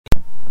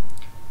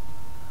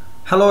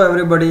Hello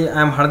everybody,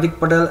 I am Hardik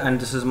Patel and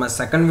this is my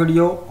second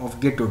video of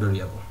Git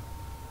tutorial.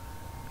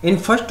 In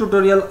first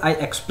tutorial I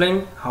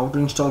explained how to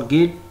install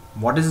Git,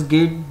 what is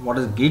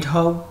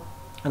GitHub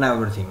and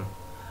everything.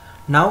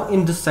 Now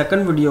in this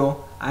second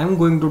video I am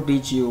going to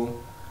teach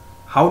you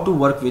how to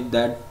work with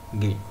that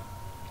Git.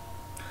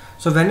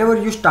 So whenever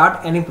you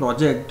start any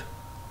project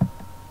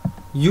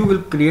you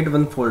will create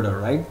one folder,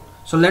 right?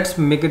 So let's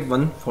make it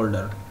one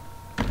folder,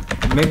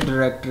 make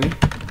directory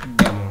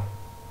demo.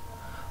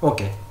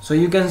 Okay, so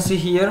you can see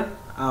here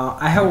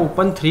I have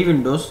opened 3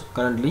 windows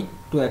currently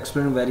to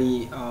explain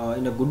very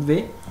in a good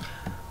way.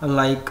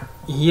 Like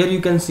here you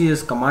can see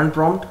is command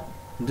prompt,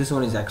 this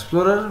one is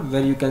Explorer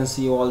where you can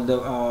see all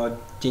the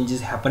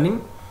changes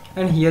happening,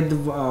 and here the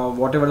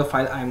whatever the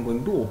file I am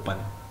going to open.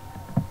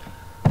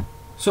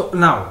 So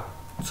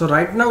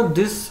right now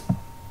this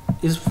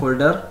is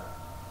folder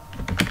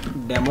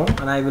demo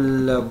and I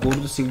will go to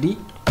the CD,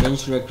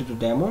 change directory to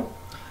demo.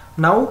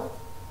 Now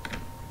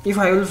if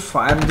I will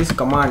fire this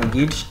command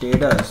git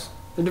status,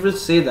 it will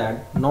say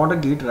that not a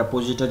git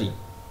repository.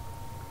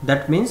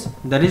 That means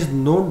there is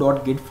no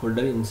 .git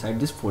folder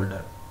inside this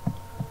folder.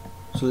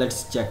 So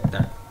let's check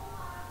that.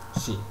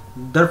 See,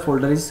 the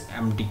folder is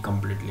empty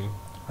completely,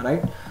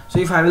 right? So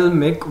if I will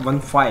make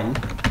one file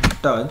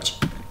touch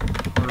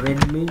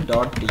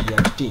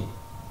readme.txt,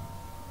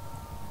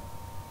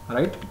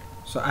 right?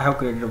 So I have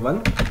created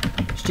one,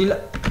 still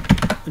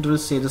it will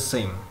say the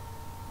same.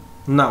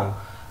 Now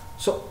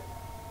so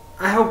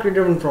I have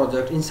created one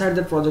project. Inside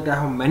the project I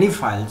have many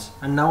files,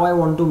 and now I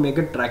want to make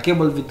it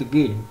trackable with the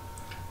Git.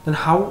 Then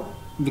how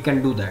we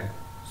can do that?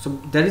 So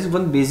there is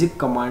one basic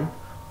command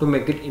to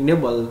make it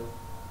enable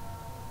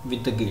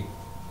with the Git,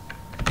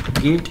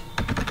 git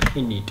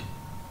init.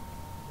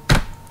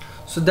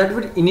 So that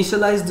will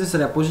initialize this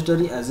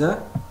repository as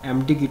a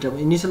empty Git,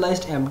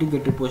 initialized empty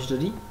Git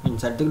repository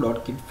inside the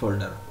 .git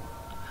folder.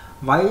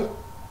 Why?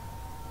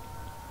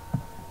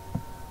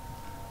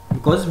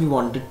 Because we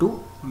wanted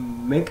to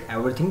make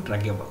everything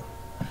trackable.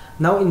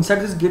 Now inside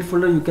this Git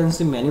folder you can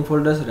see many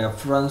folders: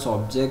 reference,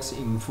 objects,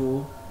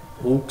 info,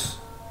 hooks.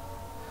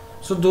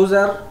 So those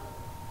are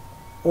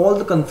all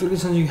the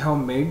configurations you have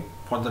made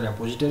for the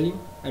repository,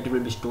 and it will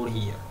be stored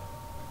here.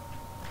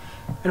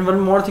 And one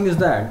more thing is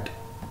that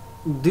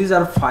these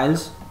are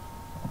files,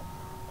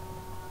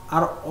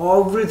 are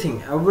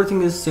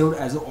everything is saved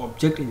as an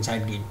object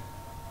inside Git.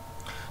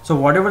 So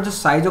whatever the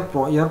size of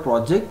your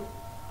project,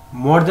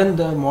 more than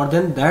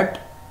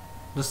that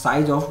the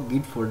size of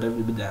Git folder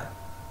will be there,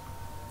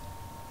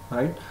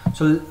 right?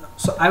 So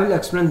I will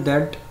explain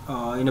that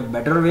in a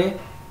better way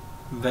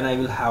when I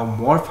will have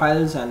more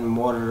files and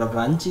more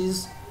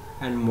branches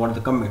and more the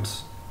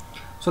commits.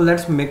 So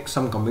let's make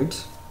some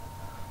commits.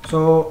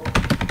 So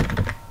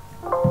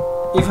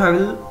if I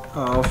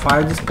will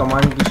fire this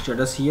command git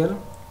status here,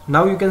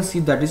 now you can see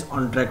that is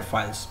untracked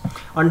files.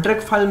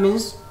 Untracked file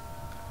means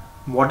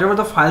whatever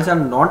the files are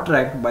not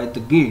tracked by the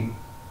Git,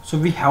 so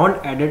we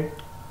haven't added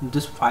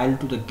this file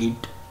to the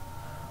Git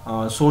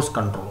source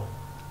control.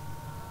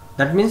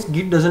 That means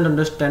Git doesn't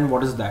understand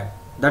what is that.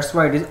 That's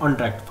why it is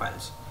untracked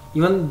files.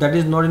 Even that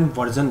is not in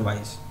version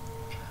wise.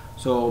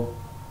 So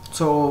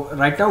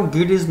right now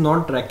Git is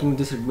not tracking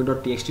this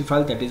readme.txt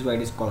file. That is why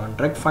it is called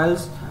untracked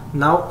files.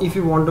 Now if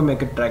you want to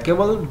make it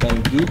trackable,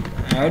 then git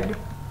add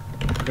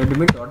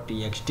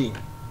readme.txt.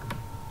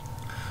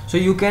 So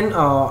you can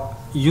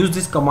use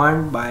this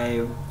command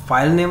by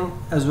file name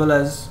as well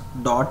as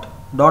dot.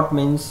 Dot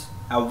means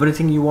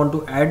everything you want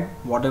to add,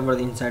 whatever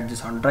inside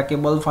this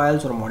untrackable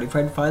files or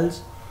modified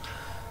files.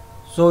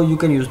 So you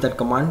can use that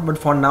command, but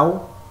for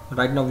now,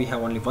 right now we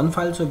have only one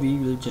file, so we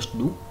will just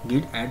do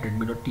git add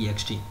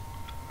readme.txt.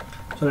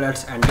 So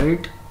let's enter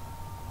it.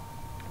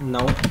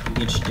 Now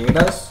git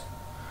status.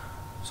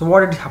 So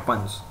what it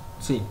happens,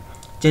 see,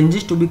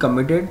 changes to be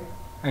committed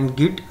and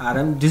git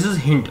rm. This is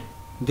hint.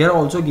 They are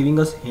also giving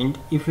us hint.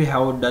 If we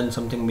have done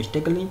something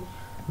mistakenly,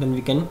 then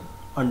we can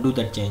undo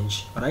that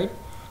change, right?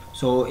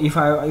 So if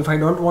I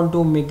don't want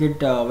to make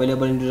it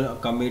available into a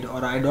commit,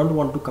 or I don't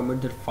want to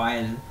commit that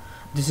file,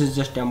 this is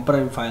just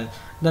temporary file,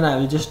 then I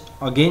will just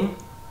again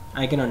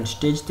I can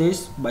unstage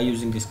this by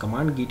using this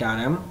command git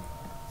rm.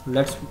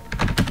 Let's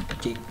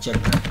check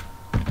that.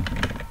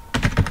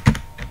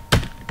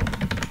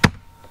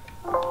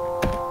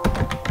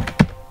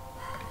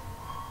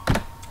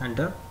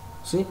 Enter.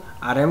 See,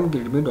 rm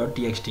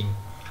readme.txt.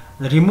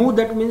 Remove,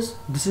 that means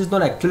this is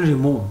not actually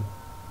removed.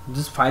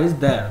 This file is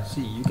there.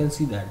 See, you can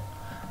see that,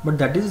 but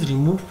that is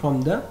removed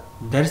from their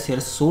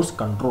source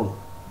control.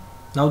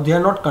 Now they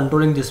are not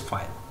controlling this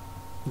file,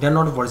 they are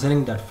not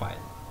versioning that file.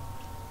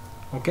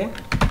 Okay,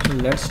 so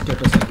let's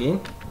status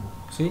again.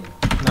 See,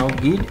 now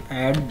git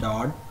add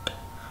dot.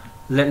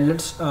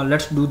 Let's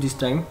do this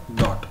time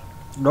dot.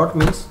 Dot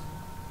means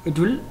it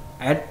will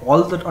add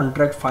all the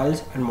untracked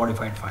files and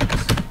modified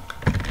files.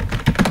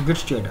 Git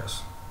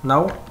status.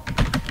 Now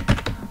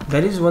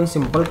there is one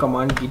simple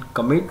command git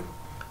commit.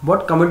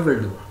 What commit will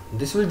do?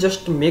 This will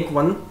just make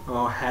one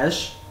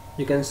hash,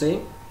 you can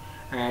say,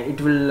 and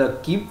it will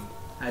keep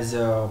as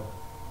a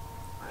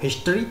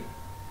history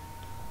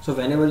So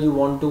whenever you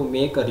want to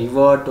make a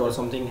revert or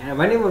something, and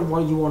whenever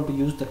you want to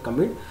use that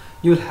commit,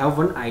 you will have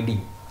one ID.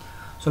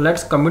 So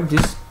let's commit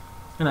this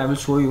and I will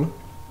show you.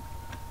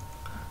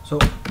 So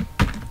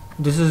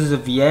this is a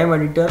VIM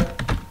editor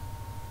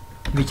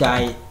which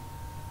I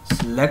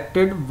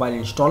selected while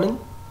installing.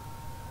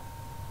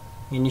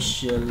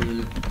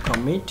 Initial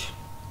commit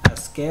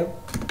escape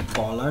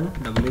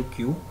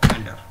 :WQ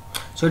enter.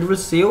 So it will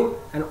save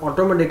and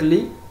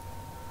automatically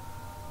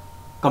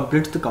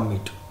completes the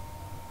commit.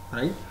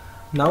 Right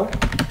now,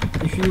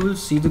 if you will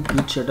see the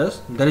git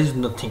status, there is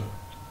nothing.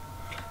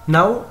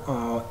 Now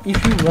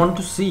if you want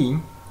to see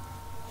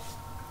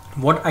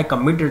what I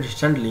committed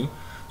recently,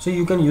 so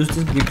you can use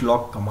this git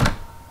log command,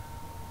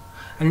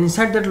 and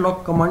inside that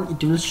log command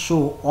it will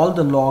show all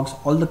the logs,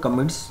 all the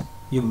commits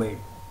you made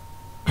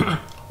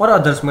or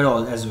others made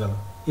all as well.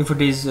 If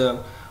it is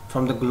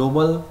from the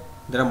global,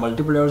 there are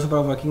multiple developers who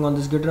are working on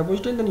this git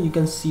repository, then you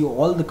can see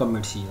all the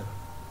commits here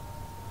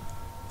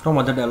from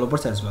other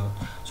developers as well.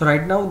 So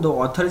right now the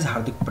author is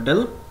Hardik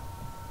Patel,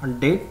 and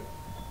date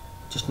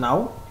just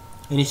now,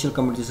 initial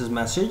commit, this is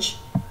message,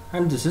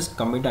 and this is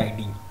commit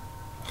ID.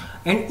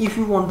 And if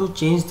you want to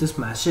change this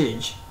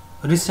message,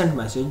 recent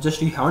message,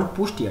 just you haven't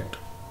pushed yet,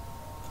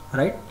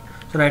 right?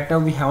 So right now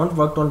we haven't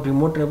worked on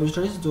remote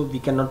repositories, so we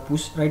cannot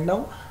push right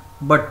now.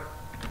 But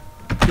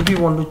if you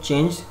want to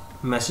change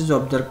message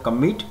of the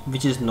commit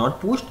which is not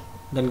pushed,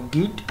 then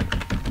git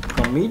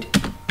commit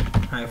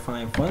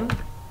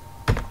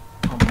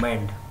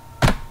 --amend.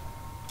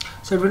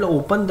 So it will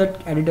open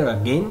that editor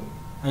again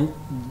and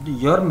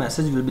your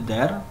message will be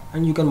there,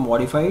 and you can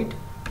modify it.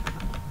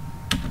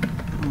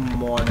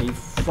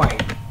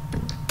 Modified.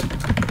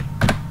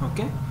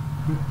 Okay,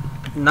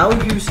 now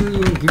if you see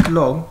in git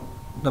log,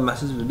 the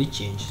message will be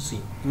changed.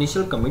 See,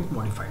 initial commit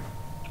modified.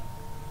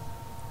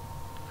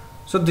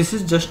 So this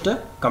is just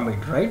a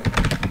commit, right?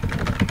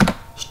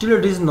 Still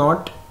it is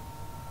not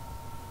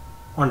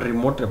on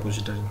remote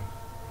repository.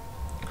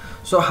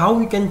 So how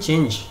we can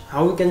change,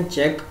 how we can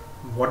check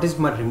what is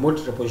my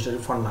remote repository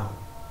for now?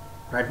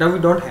 Right now we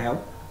don't have,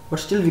 but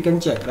still we can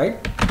check, right?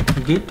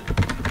 Git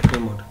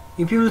remote.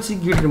 If you will see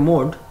git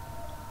remote,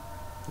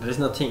 there is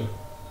nothing.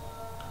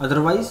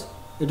 Otherwise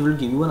it will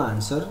give you an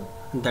answer,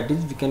 and that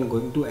is we can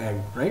going to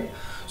add, right?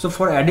 So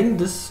for adding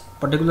this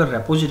particular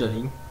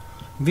repository,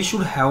 we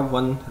should have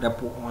one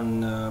repo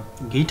on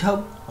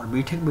GitHub or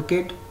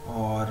BITBUCKET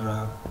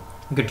or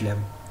GitLab.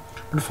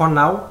 But for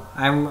now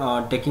I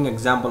am taking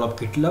example of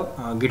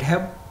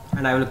GitHub,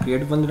 and I will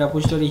create one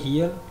repository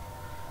here.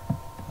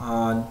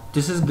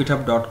 This is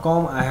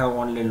github.com. I have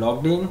only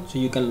logged in, so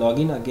you can log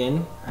in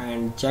again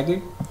and check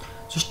it.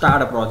 So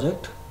start a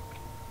project,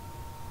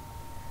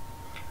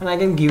 and I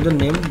can give the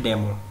name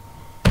demo.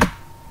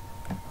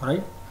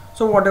 Alright,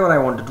 so whatever I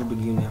wanted to give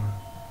name,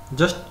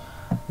 just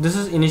this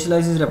is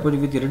initializes repository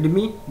with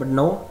readme, but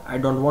no, I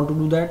don't want to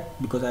do that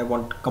because I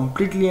want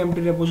completely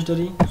empty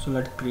repository. So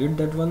let's create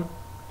that one.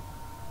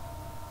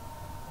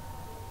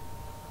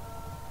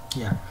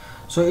 Yeah,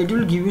 so it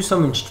will give you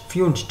some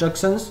few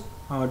instructions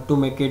to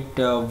make it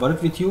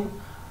work with you.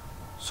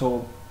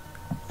 So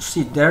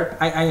see there,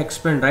 I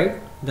explained, right?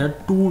 There are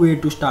two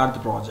ways to start the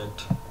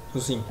project. So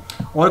see,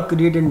 or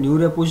create a new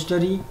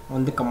repository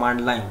on the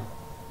command line.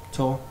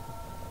 So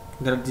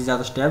these are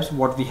the steps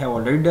what we have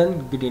already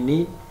done. Git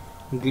init,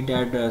 git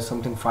add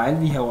something file,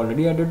 we have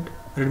already added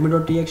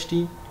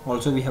readme.txt,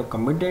 also we have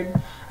committed,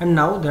 and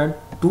now there are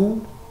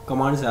two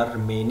commands are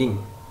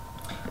remaining.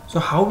 So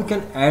how we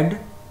can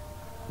add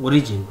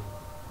origin?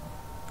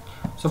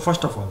 So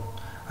first of all,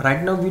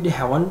 right now we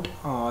haven't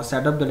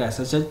set up the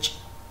SSH,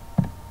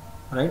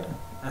 right?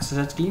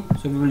 SSH key,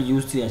 so we will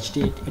use the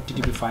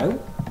HTTP file,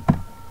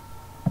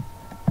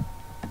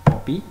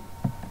 copy,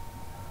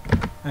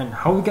 and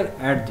how we can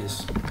add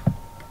this?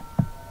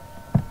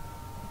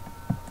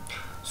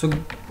 So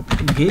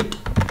git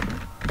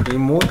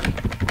remote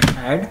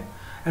add,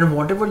 and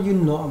whatever you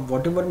know,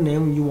 whatever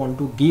name you want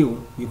to give,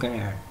 you can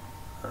add.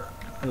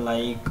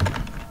 Like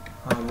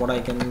what I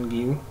can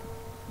give,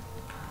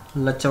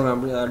 let's say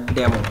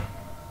demo.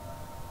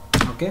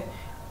 Okay,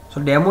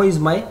 so demo is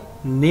my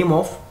name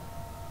of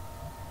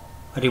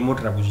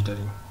remote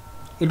repository.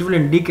 It will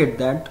indicate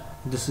that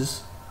this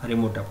is a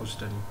remote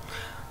repository.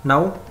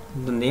 Now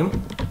the name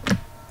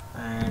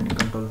and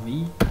Ctrl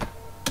V.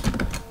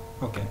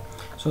 Okay,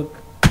 so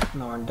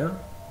now enter.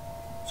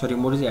 So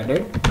remote is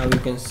added. Now you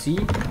can see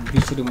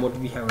which remote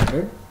we have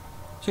added.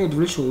 So it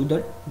will show you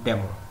that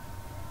demo.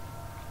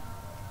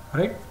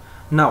 Right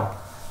now,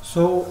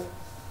 so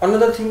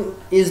another thing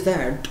is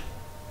that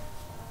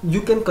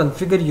you can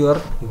configure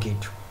your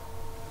Git.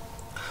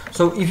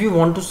 So if you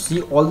want to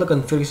see all the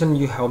configuration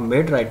you have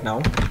made right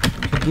now,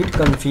 so git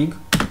config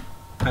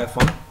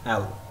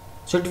 -l.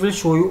 So it will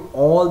show you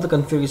all the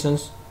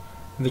configurations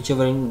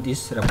whichever in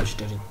this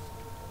repository.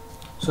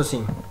 So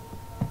see,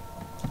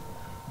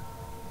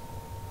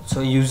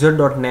 so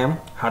user.name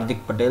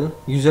Hardik Patel,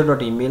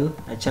 user.email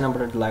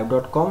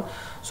hnm@live.com.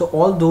 So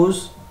all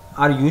those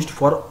are used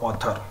for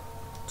author.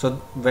 So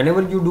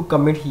whenever you do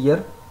commit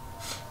here,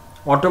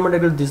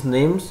 automatically these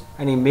names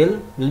and email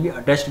will be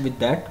attached with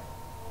that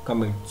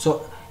commit.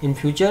 So in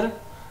future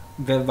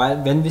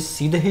when we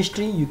see the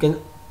history, you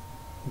can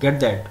get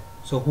that,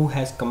 so who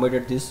has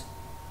committed this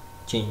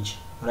change,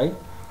 right?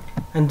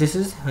 And this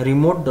is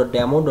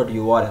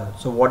remote.demo.url.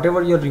 so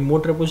whatever your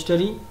remote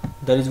repository,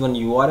 there is one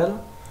URL,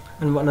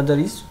 and one other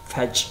is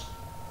fetch.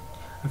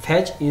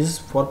 Fetch is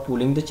for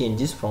pulling the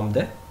changes from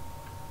the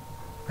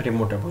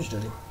remote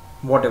repository,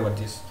 whatever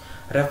this.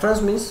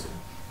 Reference means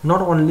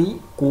not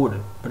only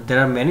code, but there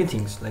are many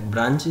things like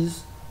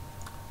branches,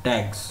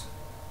 tags,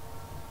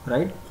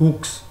 right,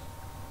 hooks.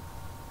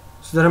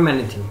 So there are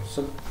many things.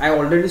 So I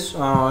already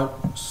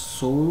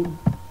showed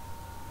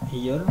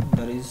here.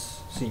 There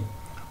is, see,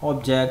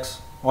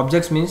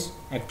 objects means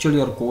actually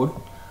your code,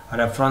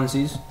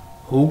 references,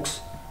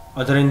 hooks,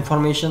 other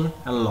information,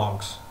 and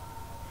logs.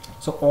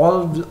 So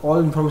all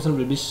information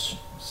will be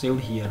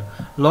saved here.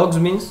 Logs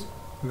means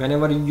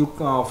whenever you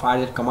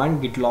fire the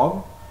command git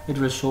log, it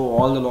will show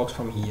all the logs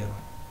from here.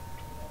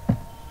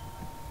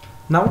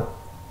 Now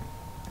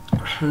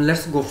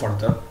let's go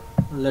further.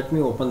 Let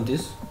me open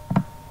this.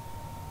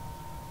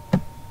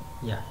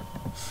 Yeah,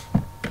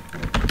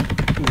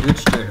 git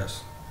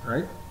status,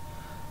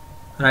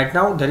 right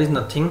now there is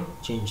nothing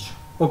changed.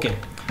 Okay,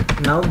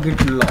 now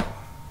git log.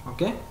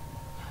 Okay,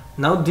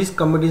 now this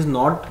commit is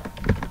not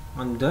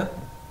on the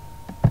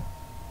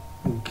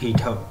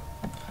GitHub,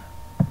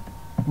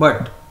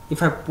 but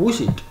if I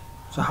push it,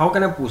 so how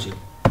can I push it?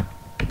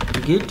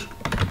 Git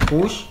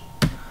push.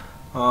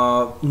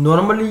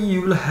 Normally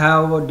you will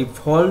have a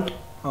default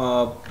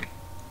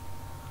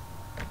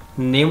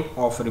name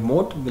of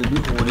remote will be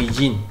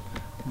origin,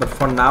 but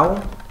for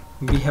now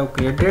we have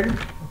created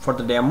for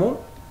the demo,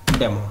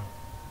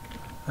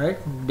 right?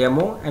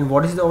 Demo, and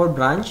what is our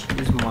branch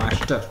is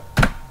master.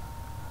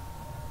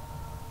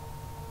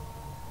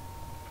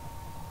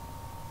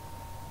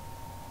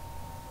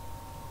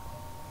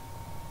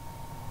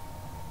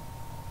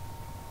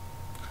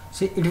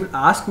 See, it will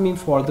ask me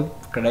for the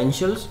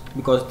credentials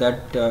because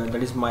that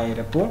is my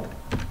repo,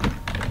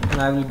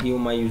 and I will give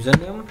my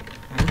username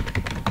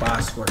and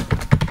password.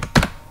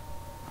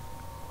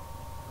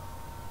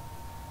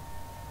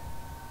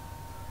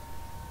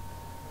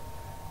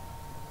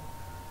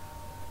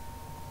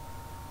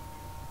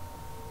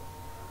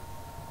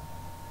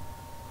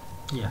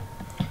 Yeah,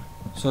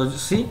 so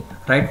see,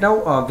 right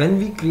now when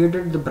we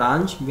created the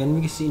branch, when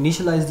we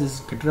initialized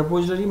this Git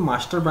repository,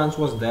 master branch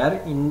was there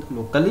in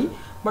locally,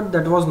 but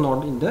that was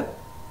not in the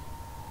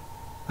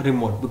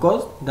remote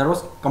because there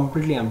was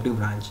completely empty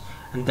branch,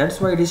 and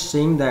that's why it is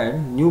saying that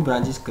new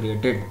branch is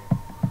created.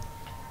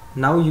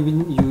 Now you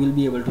will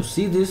be able to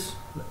see this.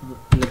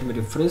 Let me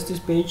refresh this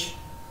page,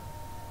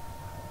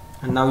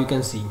 and now you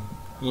can see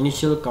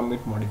initial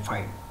commit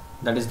modified.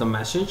 That is the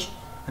message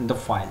and the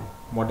file,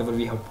 whatever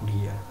we have put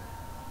here.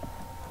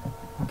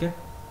 Okay,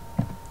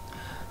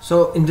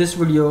 so in this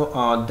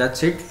video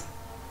that's it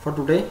for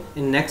today.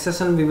 In next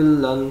session we will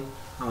learn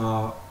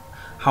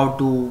how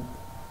to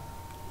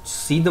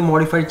see the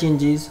modified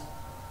changes,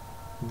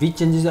 which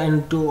changes I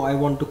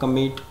want to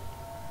commit,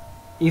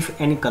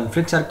 if any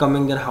conflicts are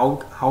coming, then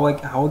how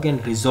I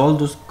can resolve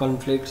those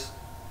conflicts,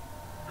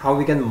 how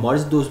we can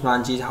merge those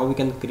branches, how we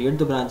can create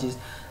the branches.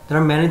 There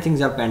are many things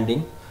are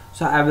pending,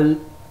 so I will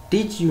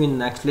teach you in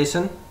next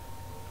lesson.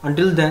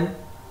 Until then,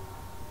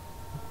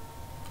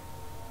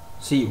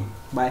 see you,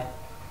 bye.